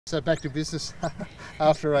So back to business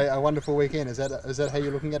after a wonderful weekend. Is that how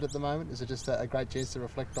you're looking at it at the moment? Is it just a great chance to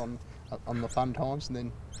reflect on the fun times and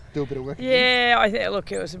then do a bit of work again? Yeah, I think,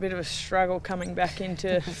 look, it was a bit of a struggle coming back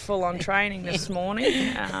into full-on training this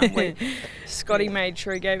morning. Scotty made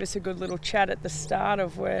sure he gave us a good little chat at the start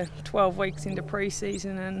of we're 12 weeks into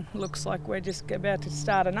pre-season and looks like we're just about to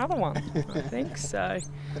start another one, I think. So,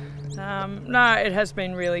 no, it has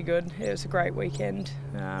been really good. It was a great weekend,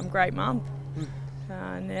 great month.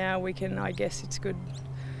 Now we can, I guess it's a good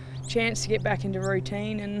chance to get back into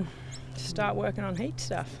routine and start working on heat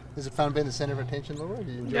stuff. Is it fun being the centre of attention, Laura? Do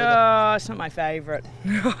you enjoy that? No, it's not my favourite.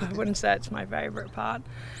 I wouldn't say it's my favourite part.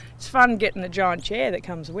 It's fun getting the giant chair that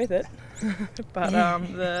comes with it. But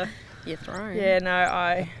your throne. Yeah, no,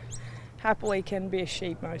 I happily can be a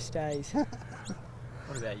sheep most days.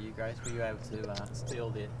 What about you, Grace? Were you able to steal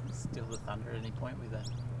the thunder at any point with a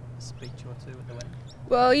speech or two at the wedding?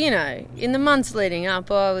 Well, you know, in the months leading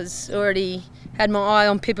up, I was already had my eye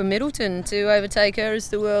on Pippa Middleton to overtake her as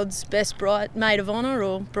the world's best maid of honour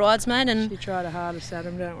or bridesmaid, and she tried her hardest at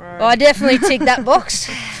him. Don't worry. I definitely ticked that box.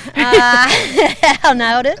 I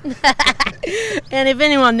nailed it. And if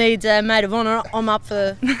anyone needs a maid of honour, I'm up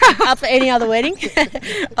for any other wedding.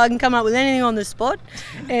 I can come up with anything on the spot.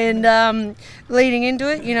 And leading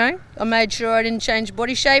into it, you know, I made sure I didn't change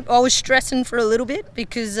body shape. I was stressing for a little bit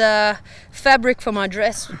because fabric for my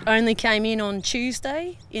dress only came in on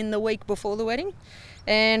Tuesday in the week before the wedding,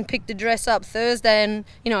 and picked the dress up Thursday. And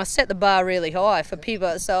you know, I set the bar really high for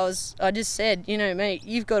Pippa, so I just said, you know, mate,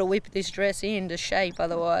 you've got to whip this dress into shape,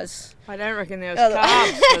 otherwise. I don't reckon there was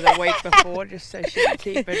carbs for the week before, just so she could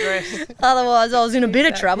keep her dress. Otherwise, I was in a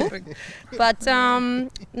bit of trouble. But no,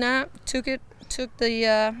 took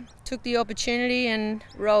the opportunity and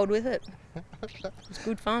rolled with it. It was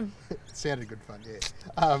good fun. It sounded good fun, yeah.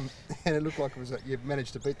 And it looked like it was. You've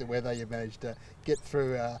managed to beat the weather. You've managed to get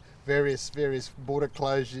through various border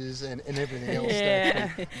closures and everything else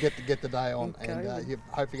to get the day on. Okay. And you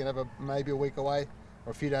hope you're going to have maybe a week away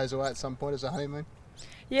or a few days away at some point as a honeymoon.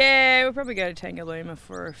 Yeah, we'll probably go to Tangalooma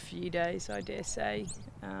for a few days, I dare say,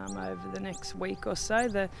 over the next week or so.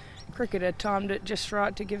 The cricketer timed it just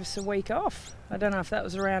right to give us a week off. I don't know if that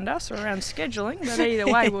was around us or around scheduling, but either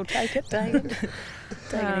way we'll take it. And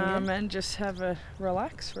just have a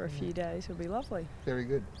relax for a few days. It'll be lovely. Very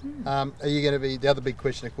good. Are you going to be, the other big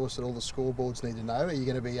question, of course, that all the scoreboards need to know, are you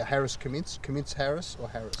going to be a Harris Cummins Harris or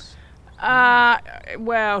Harris?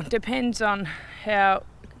 Well, depends on how...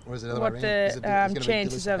 what the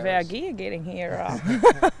chances of our gear getting here are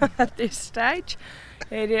at this stage.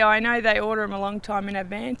 I know they order them a long time in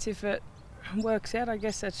advance. If it works out, I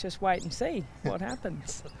guess let's just wait and see what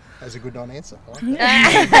happens. That's a good non-answer.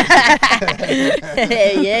 Yeah,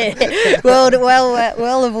 well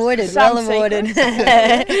avoided. Well avoided.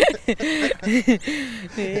 Yeah.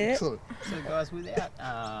 Excellent. So, guys, without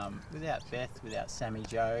Beth, without Sammy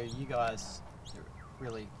Joe, you guys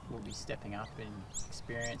really will be stepping up in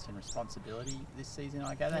experience and responsibility this season,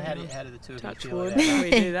 I gather. How do the two of you feel about that? We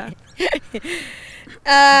do that?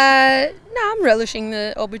 No, I'm relishing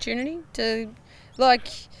the opportunity to,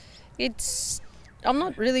 I'm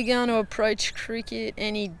not really going to approach cricket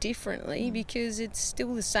any differently because it's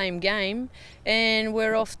still the same game, and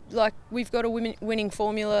we've got a winning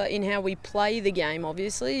formula in how we play the game,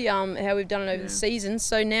 obviously, how we've done it over the season.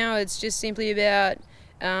 So now it's just simply about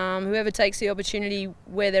whoever takes the opportunity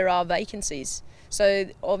where there are vacancies. So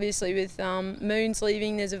obviously with Moons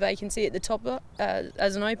leaving, there's a vacancy at the top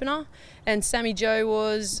as an opener, and Sammy Joe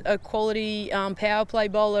was a quality power play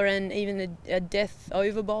bowler and even a death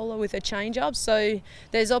over bowler with a change up. So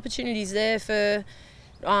there's opportunities there for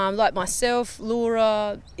like myself,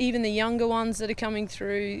 Laura, even the younger ones that are coming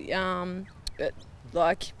through,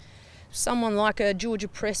 like someone like a Georgia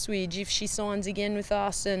Presswidge, if she signs again with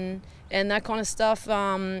us, and that kind of stuff.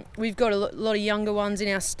 We've got a lot of younger ones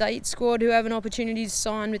in our state squad who have an opportunity to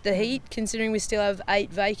sign with the Heat, considering we still have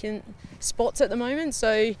 8 vacant spots at the moment.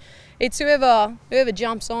 So it's whoever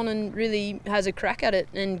jumps on and really has a crack at it,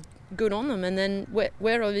 and good on them. And then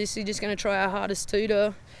we're obviously just going to try our hardest too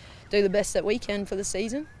to do the best that we can for the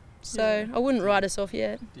season. So I wouldn't write us off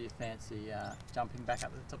yet. Do you fancy jumping back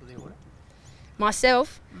up to the top of the order?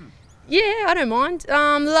 Myself? Yeah, I don't mind.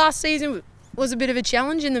 The last season was a bit of a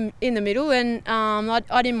challenge in the middle, and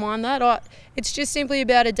I didn't mind that. It's just simply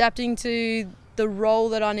about adapting to the role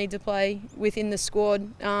that I need to play within the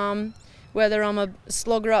squad, whether I'm a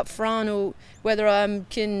slogger up front or whether I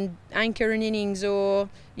can anchor an innings, or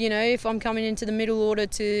if I'm coming into the middle order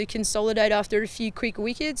to consolidate after a few quick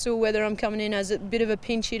wickets, or whether I'm coming in as a bit of a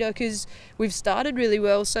pinch hitter because we've started really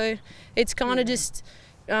well. So it's kind of just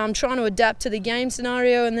trying to adapt to the game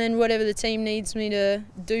scenario, and then whatever the team needs me to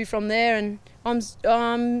do from there. And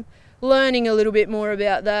I'm learning a little bit more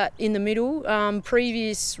about that in the middle.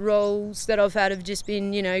 Previous roles that I've had have just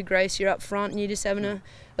been, Grace, you're up front and you're just having a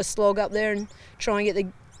slog up there and try and get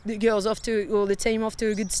the girls off to, or the team off to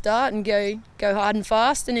a good start and go hard and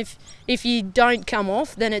fast. And if you don't come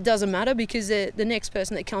off, then it doesn't matter, because the next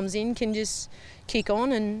person that comes in can just kick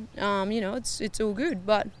on, and it's all good.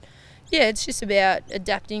 But yeah, it's just about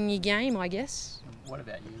adapting your game, I guess. What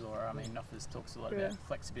about you, Laura? I mean, Noffers talks a lot about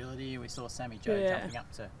flexibility. We saw Sammy Jo jumping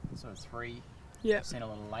up to sort of 3. Yeah. We've seen a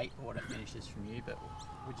little late order finishes from you, but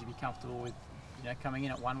would you be comfortable with coming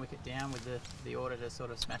in at 1 wicket down with the order to sort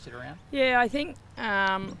of smash it around? Yeah, I think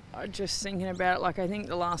just thinking about it, I think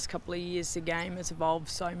the last couple of years the game has evolved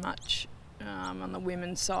so much on the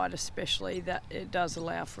women's side especially, that it does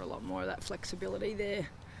allow for a lot more of that flexibility there.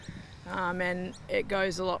 And it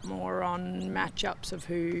goes a lot more on matchups of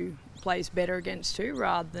who plays better against who,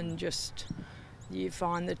 rather than just, you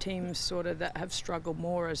find the teams sort of that have struggled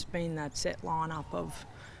more has been that set lineup of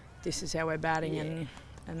this is how we're batting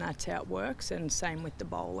and that's how it works, and same with the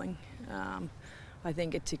bowling. I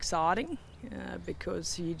think it's exciting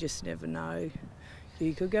because you just never know.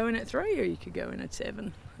 You could go in at 3 or you could go in at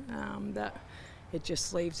 7. That it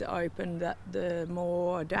just leaves it open, that the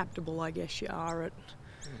more adaptable I guess you are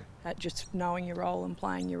at just knowing your role and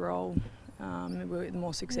playing your role, the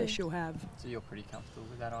more success you'll have. So you're pretty comfortable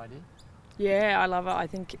with that idea? Yeah, I love it. I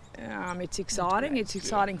think it's exciting. It's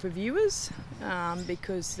exciting for viewers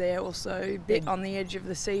because they're also a bit on the edge of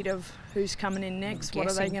the seat of who's coming in next, what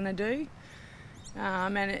are they going to do?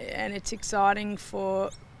 And it's exciting for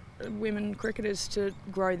women cricketers to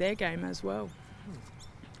grow their game as well.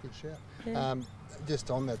 Good shout. Yeah.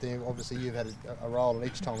 Just on that thing, obviously you've had a role in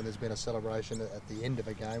each time when there's been a celebration at the end of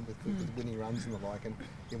a game with winning runs and the like, and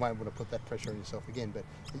you won't want to put that pressure on yourself again. But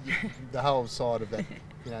the whole side of that,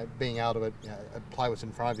 being able to play what's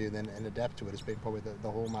in front of you and adapt to it has been probably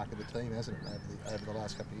the hallmark of the team, hasn't it, over the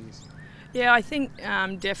last couple of years? Yeah, I think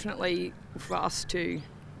definitely for us too,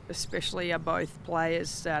 especially are both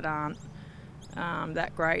players that aren't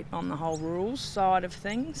that great on the whole rules side of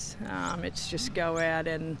things. It's just go out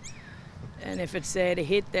and if it's there to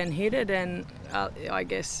hit, then hit it, and I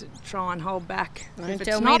guess try and hold back if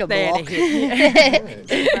it's not there to hit.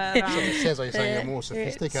 It sounds like you're saying you're more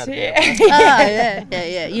sophisticated.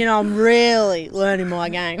 Yeah. I'm really learning my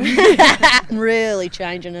game. I'm really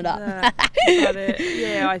changing it up.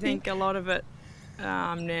 I think a lot of it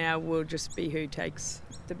now will just be who takes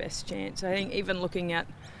the best chance. I think even looking at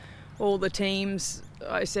all the teams,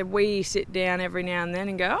 I said we sit down every now and then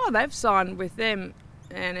and go, oh, they've signed with them,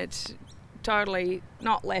 and it's totally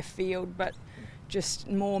not left field, but just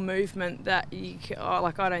more movement that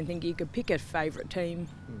I don't think you could pick a favourite team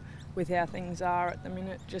with how things are at the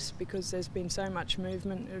minute, just because there's been so much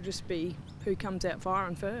movement. It'll just be who comes out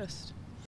firing first.